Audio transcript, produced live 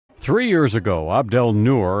3 years ago, Abdel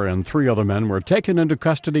Nur and 3 other men were taken into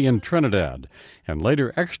custody in Trinidad and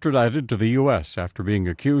later extradited to the U.S. after being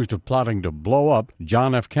accused of plotting to blow up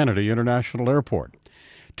John F. Kennedy International Airport.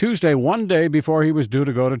 Tuesday, one day before he was due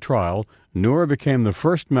to go to trial, Nur became the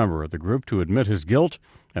first member of the group to admit his guilt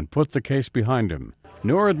and put the case behind him.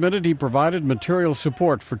 Nur admitted he provided material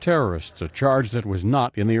support for terrorists, a charge that was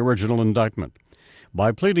not in the original indictment.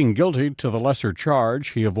 By pleading guilty to the lesser charge,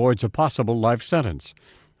 he avoids a possible life sentence,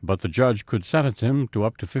 but the judge could sentence him to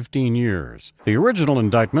up to 15 years. The original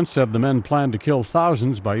indictment said the men planned to kill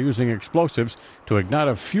thousands by using explosives to ignite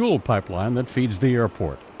a fuel pipeline that feeds the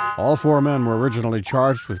airport. All 4 men were originally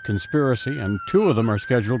charged with conspiracy, and 2 of them are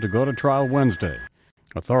scheduled to go to trial Wednesday.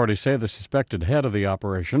 Authorities say the suspected head of the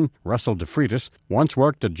operation, Russell DeFreitas, once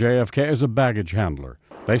worked at JFK as a baggage handler.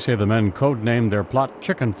 They say the men codenamed their plot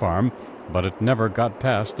Chicken Farm, but it never got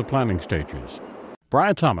past the planning stages.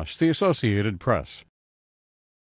 Brian Thomas, The Associated Press.